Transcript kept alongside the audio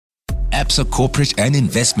Absa Corporate and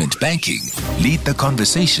Investment Banking lead the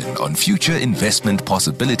conversation on future investment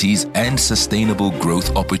possibilities and sustainable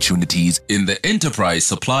growth opportunities in the enterprise,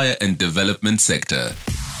 supplier and development sector.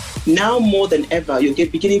 Now more than ever, you're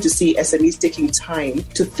beginning to see SMEs taking time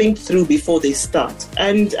to think through before they start.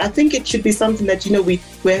 And I think it should be something that,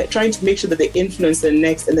 we're trying to make sure that they influence the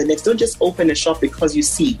next and the next. Don't just open a shop because you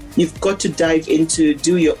see. You've got to dive into,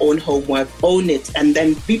 do your own homework, own it, and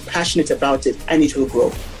then be passionate about it, and it will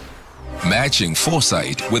grow. Matching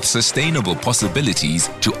foresight with sustainable possibilities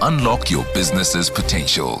to unlock your business's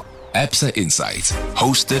potential. Absa Insights,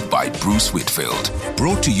 hosted by Bruce Whitfield.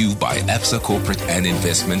 Brought to you by Absa Corporate and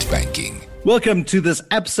Investment Banking. Welcome to this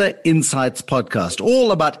Absa Insights podcast,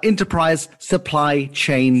 all about enterprise supply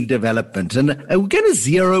chain development. And we're going to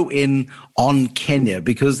zero in on Kenya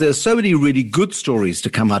because there's so many really good stories to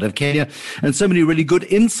come out of Kenya and so many really good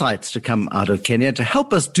insights to come out of Kenya. To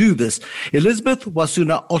help us do this, Elizabeth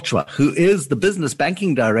Wasuna-Ochwa, who is the business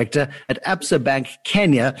banking director at Absa Bank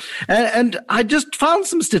Kenya. And I just found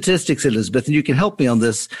some statistics, Elizabeth, and you can help me on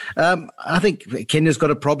this. I think Kenya's got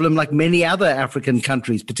a problem like many other African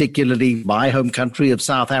countries, particularly my home country of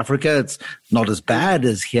South Africa. It's not as bad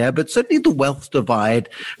as here, but certainly the wealth divide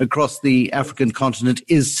across the African continent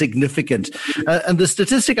is significant. And the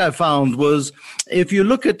statistic I found was if you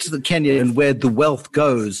look at the Kenya and where the wealth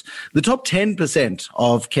goes, the top 10%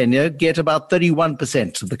 of Kenya get about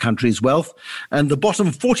 31% of the country's wealth, and the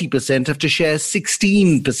bottom 40% have to share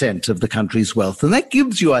 16% of the country's wealth. And that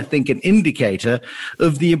gives you, I think, an indicator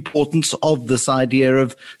of the importance of this idea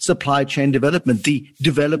of supply chain development, the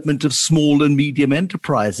development of small and medium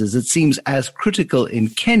enterprises. It seems as critical in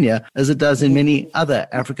Kenya as it does in many other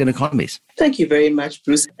African economies. Thank you very much,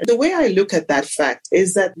 Bruce. The way I look at that fact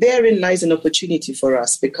is that therein lies an opportunity for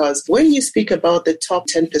us, because when you speak about the top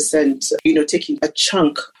 10%, taking a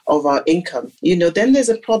chunk of our income, then there's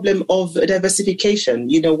a problem of diversification.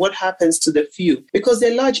 What happens to the few? Because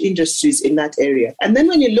there are large industries in that area. And then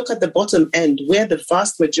when you look at the bottom end, where the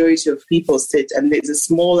vast majority of people sit, and there's a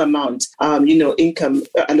small amount, income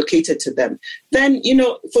allocated to them, then,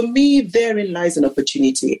 for me, therein lies an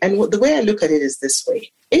opportunity. And the way I look at it is this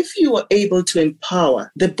way. If you are able to empower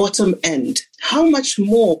the bottom end, how much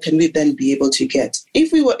more can we then be able to get?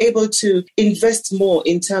 If we were able to invest more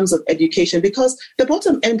in terms of education, because the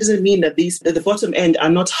bottom end doesn't mean that the bottom end are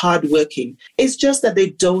not hardworking. It's just that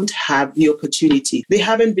they don't have the opportunity. They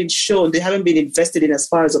haven't been shown, they haven't been invested in as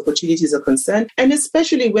far as opportunities are concerned, and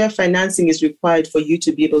especially where financing is required for you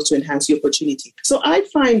to be able to enhance your opportunity. So I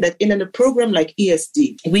find that in a program like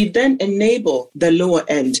ESD, we then enable the lower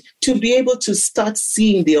end to be able to start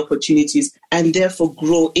seeing the opportunities and therefore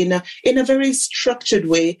grow in a very structured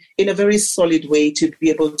way, in a very solid way, to be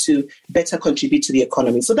able to better contribute to the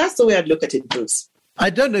economy. So that's the way I'd look at it, Bruce. I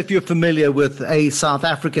don't know if you're familiar with a South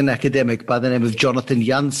African academic by the name of Jonathan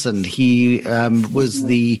Jansen. He was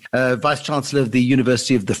the Vice Chancellor of the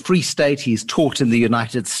University of the Free State. He's taught in the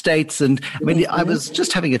United States. And I was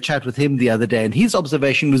just having a chat with him the other day, and his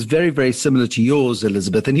observation was very, very similar to yours,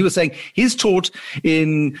 Elizabeth. And he was saying he's taught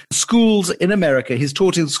in schools in America. He's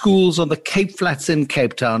taught in schools on the Cape Flats in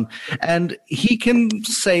Cape Town. And he can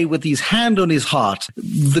say with his hand on his heart,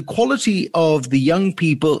 the quality of the young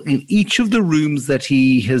people in each of the rooms that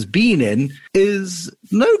he has been in is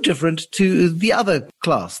no different to the other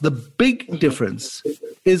class. The big difference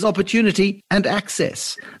is opportunity and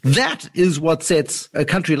access. That is what sets a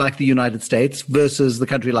country like the United States versus the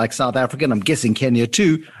country like South Africa, and I'm guessing Kenya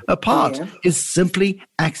too, apart, is simply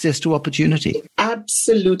access to opportunity.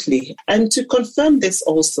 Absolutely. And to confirm this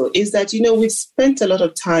also is that, we've spent a lot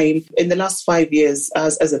of time in the last 5 years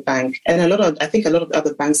as a bank, and I think a lot of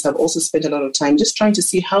other banks have also spent a lot of time just trying to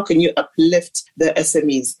see how can you uplift the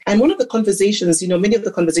SMEs. And one of the conversations, many of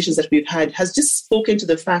the conversations that we've had has just spoken to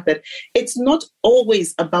the fact that it's not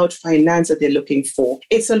always about finance that they're looking for.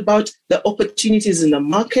 It's about the opportunities in the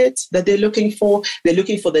market that they're looking for. They're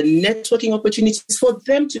looking for the networking opportunities for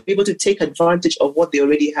them to be able to take advantage of what they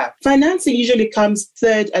already have. Financing usually comes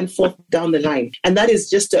third and fourth down the line. And that is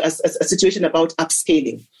just a situation about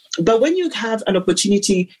upscaling. But when you have an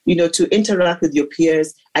opportunity, to interact with your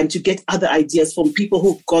peers and to get other ideas from people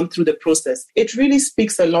who've gone through the process, it really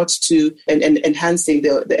speaks a lot to and enhancing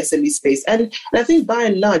the SME space. And I think by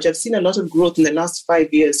and large, I've seen a lot of growth in the last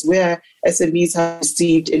 5 years where SMEs have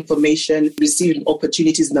received information, received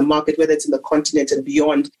opportunities in the market, whether it's in the continent and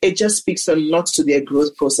beyond. It just speaks a lot to their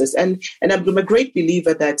growth process. And I'm a great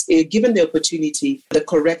believer that given the opportunity, the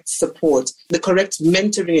correct support, the correct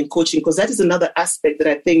mentoring and coaching, because that is another aspect that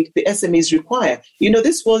I think think the SMEs require.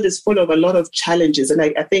 This world is full of a lot of challenges. And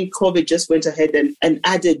I think COVID just went ahead and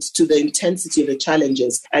added to the intensity of the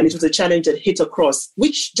challenges. And it was a challenge that hit across,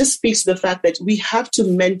 which just speaks to the fact that we have to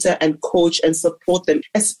mentor and coach and support them,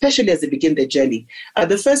 especially as they begin their journey.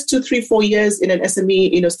 The first 2, 3, 4 years in an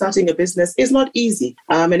SME, starting a business is not easy.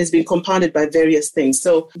 And it's been compounded by various things.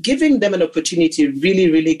 So giving them an opportunity really,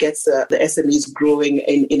 really gets the SMEs growing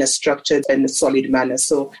in a structured and solid manner.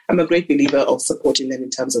 So I'm a great believer of supporting them in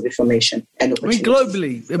terms of information and opportunities.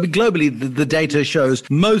 Globally, the data shows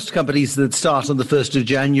most companies that start on the 1st of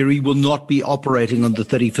January will not be operating on the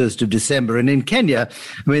 31st of December. And in Kenya,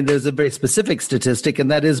 there's a very specific statistic, and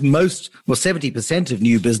that is 70% of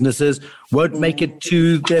new businesses won't make it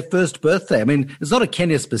to their first birthday. It's not a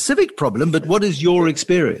Kenya-specific problem, but what is your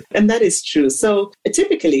experience? And that is true. So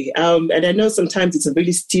typically, and I know sometimes it's a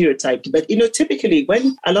really stereotyped, but typically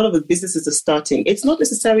when a lot of the businesses are starting, it's not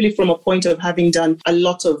necessarily from a point of having done a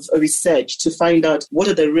lot of research to find out what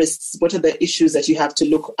are the risks, what are the issues that you have to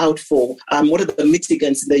look out for, what are the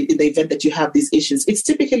mitigants in the event that you have these issues. It's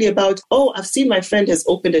typically about, I've seen my friend has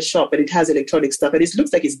opened a shop and it has electronic stuff and it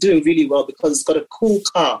looks like it's doing really well because it's got a cool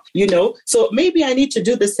car, so maybe I need to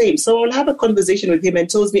do the same. So I'll have a conversation with him and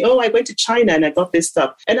tells me, I went to China and I got this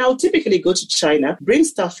stuff. And I'll typically go to China, bring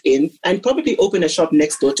stuff in and probably open a shop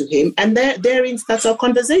next door to him. And therein starts our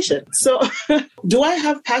conversation. So do I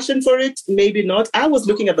have passion for it? Maybe not. I was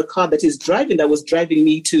looking at the car that he's driving that was driving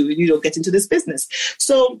me to, get into this business.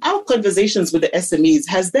 So our conversations with the SMEs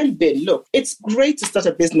has then been, look, it's great to start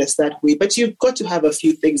a business that way, but you've got to have a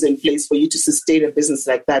few things in place for you to sustain a business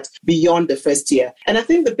like that beyond the first year. And I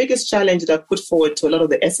think the biggest challenge that I've put forward to a lot of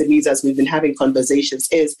the SMEs as we've been having conversations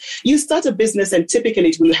is you start a business and typically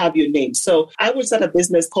it will have your name. So I will start a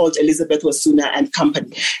business called Elizabeth Wasuna and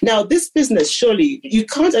Company. Now, this business, surely you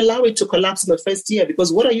can't allow it to collapse in the first year,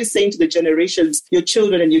 because what are you saying to the generations, your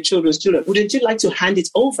children and your children's children? Wouldn't you like to hand it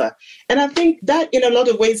over? And I think that in a lot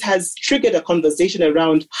of ways has triggered a conversation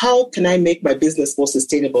around how can I make my business more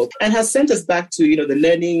sustainable, and has sent us back to, the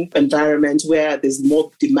learning environment where there's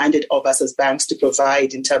more demanded of us as banks to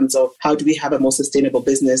provide in terms of how do we have a more sustainable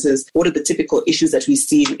businesses? What are the typical issues that we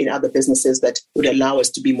see in other businesses that would allow us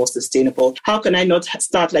to be more sustainable? How can I not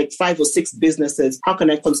start like 5 or 6 businesses? How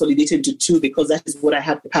can I consolidate into 2 because that is what I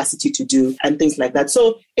have capacity to do, and things like that.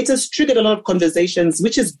 So it has triggered a lot of conversations,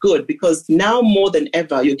 which is good because now more than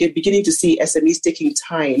ever, you're beginning to see SMEs taking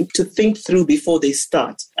time to think through before they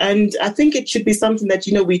start. And I think it should be something that,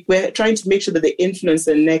 we're trying to make sure that they influence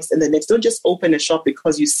the next and the next. Don't just open a shop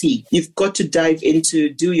because you see. You've got to dive into,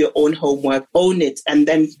 do your own homework, own it, and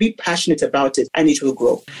then be passionate about it, and it will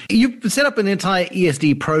grow. You've set up an entire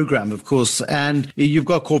ESD program, of course, and you've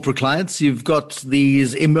got corporate clients, you've got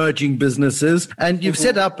these emerging businesses, and you've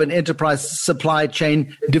set up an enterprise supply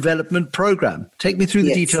chain development program. Take me through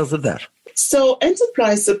the details of that. So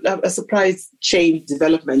enterprise supply chain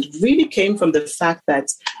development really came from the fact that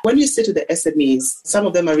when you sit with the SMEs, some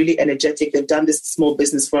of them are really energetic. They've done this small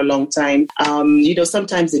business for a long time.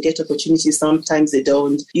 Sometimes they get opportunities, sometimes they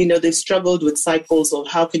don't. They've struggled with cycles of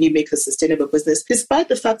how can you make a sustainable business, despite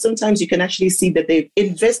the fact sometimes you can actually see that they've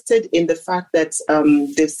invested in the fact that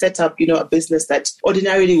they've set up, a business that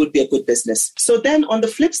ordinarily would be a good business. So then on the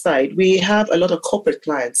flip side, we have a lot of corporate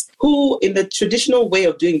clients who in the traditional way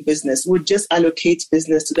of doing business would just allocate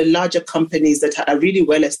business to the larger companies that are really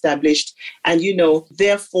well established and,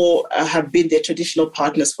 therefore have been their traditional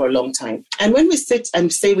partners for a long time. And when we sit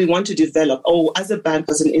and say we want to develop, as a bank,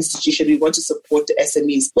 as an institution, we want to support the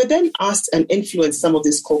SMEs, we're then asked and influence some of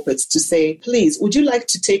these corporates to say, please, would you like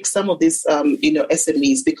to take some of these,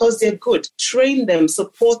 SMEs because they're good, train them,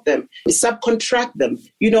 support them, subcontract them,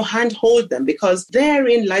 handhold them, because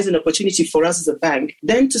therein lies an opportunity for us as a bank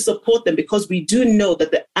then to support them, because we do know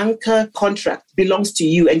that the anchor contract belongs to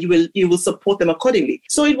you and you will support them accordingly.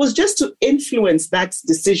 So it was just to influence that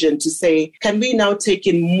decision to say, can we now take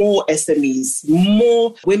in more SMEs,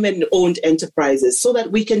 more women-owned enterprises so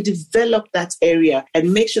that we can develop that area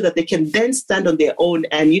and make sure that they can then stand on their own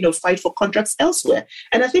and, fight for contracts elsewhere.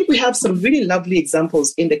 And I think we have some really lovely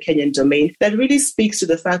examples in the Kenyan domain that really speaks to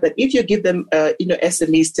the fact that if you give them,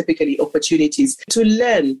 SMEs typically opportunities to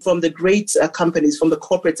learn from the great companies, from the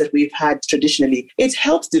corporates that we've had traditionally, it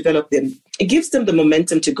helps develop them. It gives them the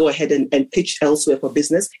momentum to go ahead and pitch elsewhere for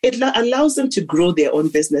business. It allows them to grow their own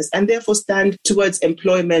business and therefore stand towards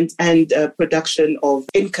employment and production of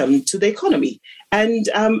income to the economy. And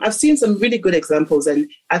I've seen some really good examples. And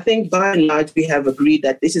I think by and large, we have agreed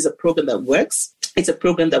that this is a program that works. It's a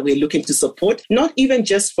program that we're looking to support, not even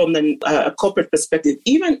just from a corporate perspective.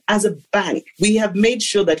 Even as a bank, we have made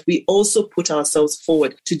sure that we also put ourselves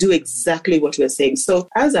forward to do exactly what we're saying. So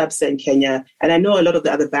as ABSA in Kenya, and I know a lot of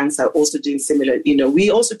the other banks are also doing similar,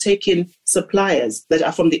 we also take in suppliers that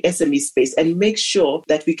are from the SME space and make sure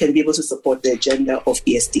that we can be able to support the agenda of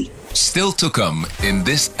ESD. Still to come in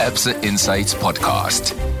this ABSA Insights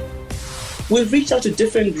podcast. We've reached out to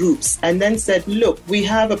different groups and then said, look, we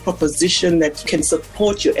have a proposition that can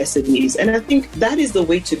support your SMEs. And I think that is the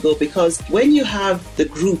way to go, because when you have the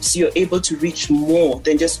groups, you're able to reach more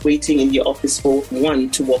than just waiting in your office for one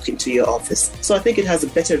to walk into your office. So I think it has a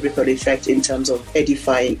better ripple effect in terms of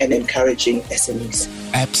edifying and encouraging SMEs.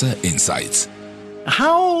 ABSA Insights.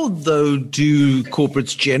 How, though, do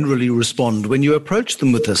corporates generally respond when you approach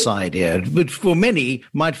them with this idea? But for many,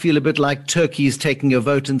 might feel a bit like turkeys taking a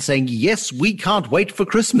vote and saying, yes, we can't wait for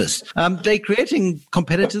Christmas. They're creating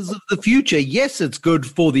competitors of the future. Yes, it's good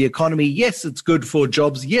for the economy. Yes, it's good for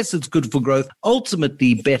jobs. Yes, it's good for growth.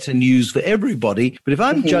 Ultimately, better news for everybody. But if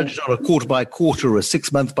I'm judged on a quarter by quarter or a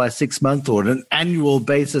 6 month by 6 month or an annual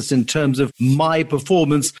basis in terms of my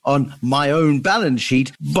performance on my own balance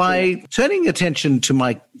sheet, by turning attention to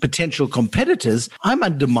my potential competitors, I'm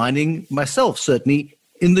undermining myself, certainly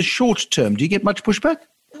in the short term. Do you get much pushback?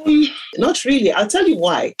 Not really. I'll tell you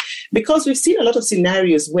why. Because we've seen a lot of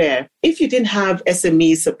scenarios where if you didn't have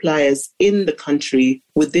SME suppliers in the country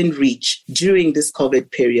within reach during this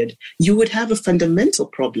COVID period, you would have a fundamental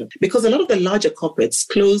problem, because a lot of the larger corporates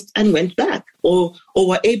closed and went back or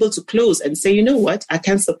were able to close and say, you know what, I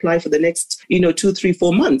can't supply for the next, 2, 3,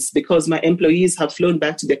 4 months because my employees have flown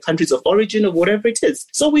back to their countries of origin or whatever it is.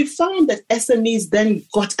 So we found that SMEs then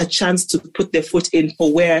got a chance to put their foot in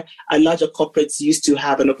for where a larger corporates used to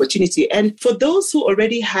have an opportunity. And for those who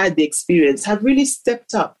already had the experience, have really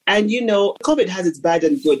stepped up. And, COVID has its bad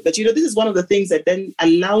and good, but, this is one of the things that then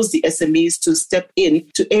allows the SMEs to step in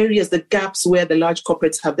to areas, the gaps where the large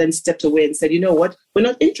corporates have then stepped away and said, you know what, we're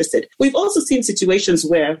not interested. We've also seen situations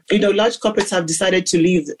where, large corporates have decided to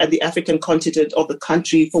leave the African continent or the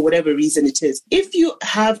country for whatever reason it is. If you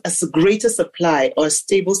have a greater supply or a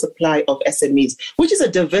stable supply of SMEs, which is a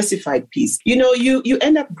diversified piece, you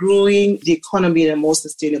end up growing the economy in a more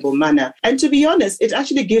sustainable manner. And to be honest, it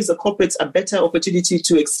actually gives the corporates a better opportunity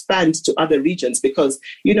to expand to other regions, because,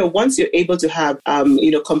 once you're able to have,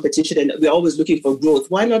 competition, and we're always looking for growth,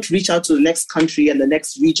 why not reach out to the next country and the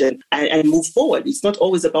next region and move forward? It's not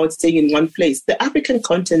always about staying in one place. The African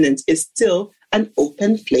continent is still an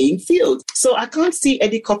open playing field. So I can't see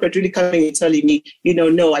any corporate really coming and telling me,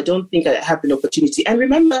 no, I don't think I have an opportunity. And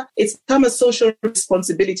remember, it's become a social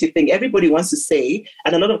responsibility thing. Everybody wants to say,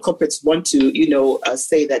 and a lot of corporates want to,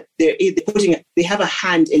 say that they have a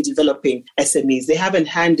hand in developing SMEs. They have a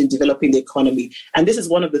hand in developing the economy. And this is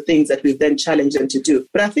one of the things that we've then challenged them to do.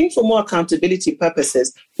 But I think for more accountability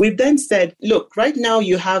purposes, we've then said, look, right now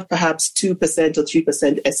you have perhaps 2% or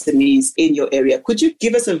 3% SMEs in your area. Could you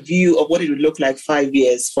give us a view of what it would look like 5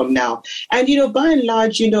 years from now? And, by and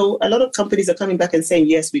large, a lot of companies are coming back and saying,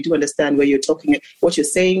 yes, we do understand where you're talking, what you're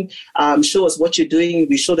saying. Show us what you're doing.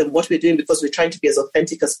 We show them what we're doing because we're trying to be as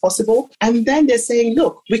authentic as possible. And then they're saying,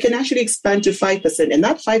 look, we can actually expand to 5%. And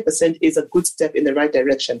that 5% is a good step in the right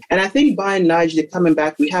direction. And I think by and large, they're coming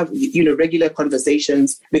back. We have, regular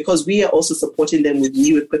conversations because we are also supporting them with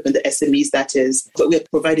new equipment, the SMEs, that is. But we're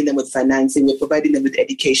providing them with financing. We're providing them with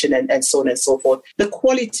education and so on and so forth. The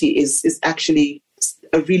quality is actually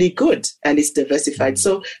really good and it's diversified.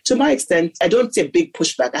 So to my extent, I don't see a big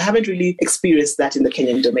pushback. I haven't really experienced that in the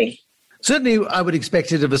Kenyan domain. Certainly, I would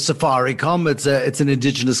expect it of a Safaricom. It's an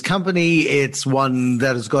indigenous company. It's one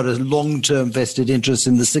that has got a long-term vested interest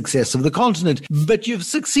in the success of the continent. But you've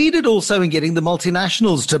succeeded also in getting the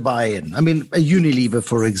multinationals to buy in. I mean, a Unilever,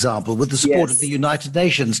 for example, with the support of the United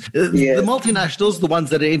Nations. The multinationals, the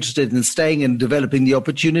ones that are interested in staying and developing the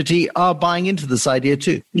opportunity, are buying into this idea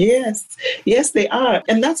too. Yes, they are.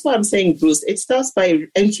 And that's why I'm saying, Bruce, it starts by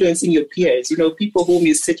influencing your peers, people whom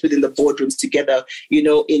you sit with in the boardrooms together,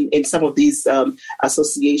 in some of these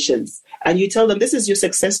associations, and you tell them this is your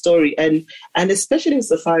success story. And especially in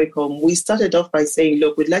Safaricom, we started off by saying,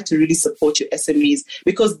 look, we'd like to really support your SMEs,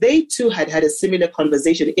 because they too had a similar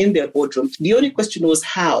conversation in their boardroom. The only question was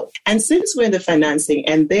how. And since we're in the financing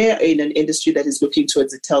and they're in an industry that is looking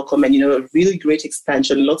towards the telecom and, a really great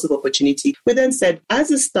expansion, lots of opportunity, we then said,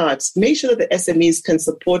 as a start, make sure that the SMEs can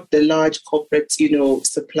support the large corporate,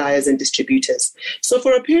 suppliers and distributors. So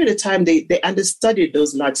for a period of time, they understudied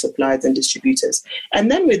those large suppliers and distributors. And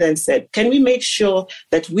then we then said, can we make sure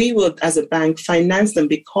that we will, as a bank, finance them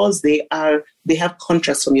because they are they have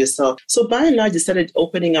contracts from yourself. So by and large, they started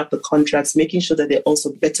opening up the contracts, making sure that they're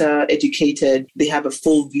also better educated. They have a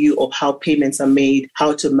full view of how payments are made,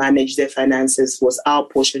 how to manage their finances was our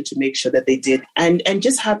portion to make sure that they did. And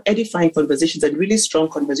just have edifying conversations and really strong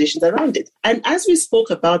conversations around it. And as we spoke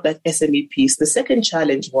about that SME piece, the second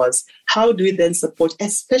challenge was how do we then support,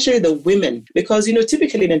 especially the women? Because,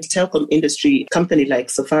 typically in a telecom industry, company like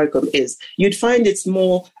Safaricom you'd find it's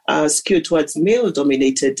more skewed towards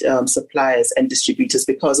male-dominated suppliers and distributors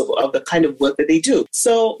because of the kind of work that they do.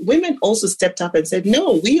 So women also stepped up and said,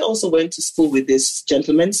 no, we also went to school with this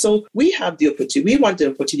gentleman, so we have the opportunity. We want the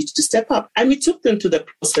opportunity to step up. And we took them to the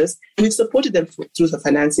process, and we supported them through the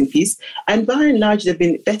financing piece. And by and large, they've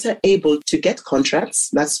been better able to get contracts.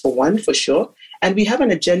 That's for one, for sure. And we have an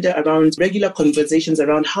agenda around regular conversations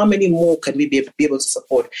around how many more can we be able to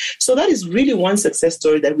support. So that is really one success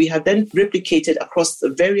story that we have then replicated across the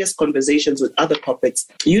various conversations with other corporates.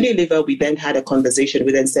 Unilever, we then had a conversation.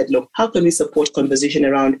 We then said, look, how can we support conversation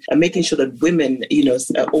around making sure that women,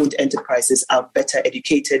 owned enterprises are better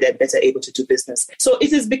educated and better able to do business. So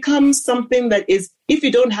it has become something that is, if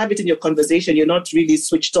you don't have it in your conversation, you're not really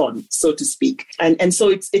switched on, so to speak. And so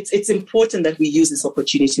it's important that we use this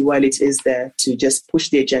opportunity while it is there to just push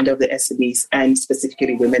the agenda of the SMEs and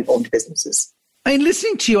specifically women-owned businesses.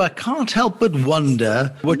 Listening to you, I can't help but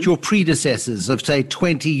wonder what your predecessors of, say,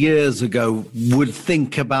 20 years ago would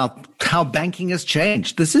think about how banking has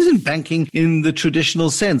changed. This isn't banking in the traditional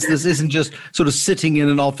sense. This isn't just sort of sitting in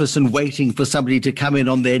an office and waiting for somebody to come in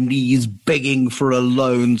on their knees begging for a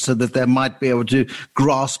loan so that they might be able to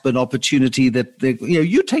grasp an opportunity that,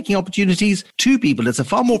 you're taking opportunities to people. It's a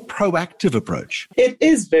far more proactive approach. It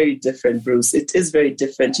is very different, Bruce. It is very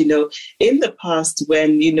different. In the past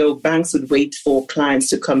when, banks would wait for clients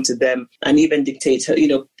to come to them and even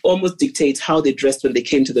almost dictate how they dressed when they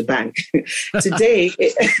came to the bank. Today,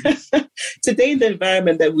 in the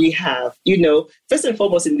environment that we have, first and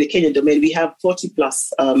foremost in the Kenyan domain, we have 40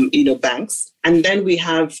 plus, banks. And then we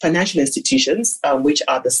have financial institutions, which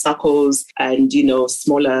are the SACCOs and,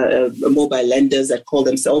 smaller mobile lenders that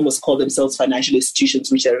almost call themselves financial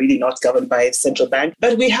institutions, which are really not governed by a central bank.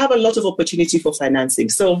 But we have a lot of opportunity for financing.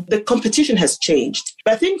 So the competition has changed.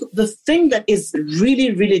 But I think the thing that is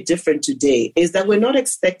really, really different today is that we're not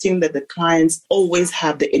expecting that the clients always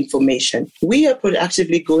have the information. We are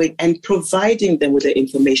proactively going and providing them with the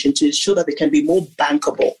information to ensure that they can be more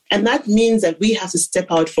bankable. And that means that we have to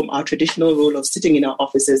step out from our traditional role of sitting in our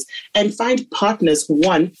offices and find partners,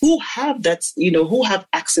 who have that, who have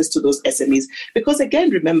access to those SMEs. Because again,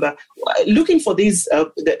 remember, looking for these,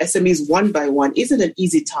 the SMEs one by one isn't an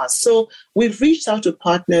easy task. So we've reached out to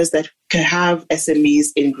partners that can have SMEs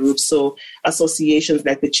in groups. So associations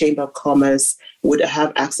like the Chamber of Commerce would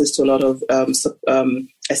have access to a lot of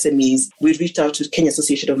SMEs. We've reached out to Kenya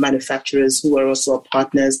Association of Manufacturers, who are also our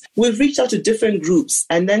partners. We've reached out to different groups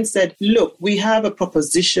and then said, look, we have a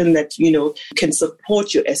proposition that, can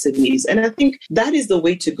support your SMEs. And I think that is the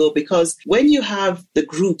way to go, because when you have the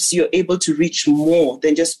groups, you're able to reach more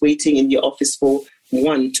than just waiting in your office for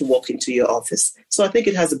one to walk into your office. So I think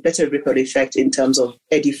it has a better ripple effect in terms of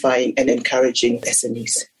edifying and encouraging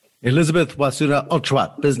SMEs. Elizabeth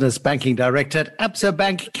Wasura-Otwat, Business Banking Director at Absa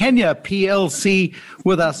Bank Kenya PLC,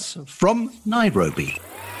 with us from Nairobi.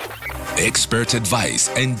 Expert advice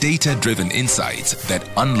and data-driven insights that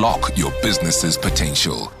unlock your business's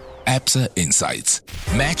potential. Absa Insights,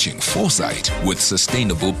 matching foresight with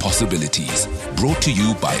sustainable possibilities. Brought to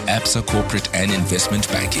you by Absa Corporate and Investment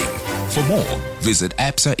Banking. For more, visit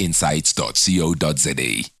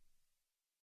absainsights.co.za.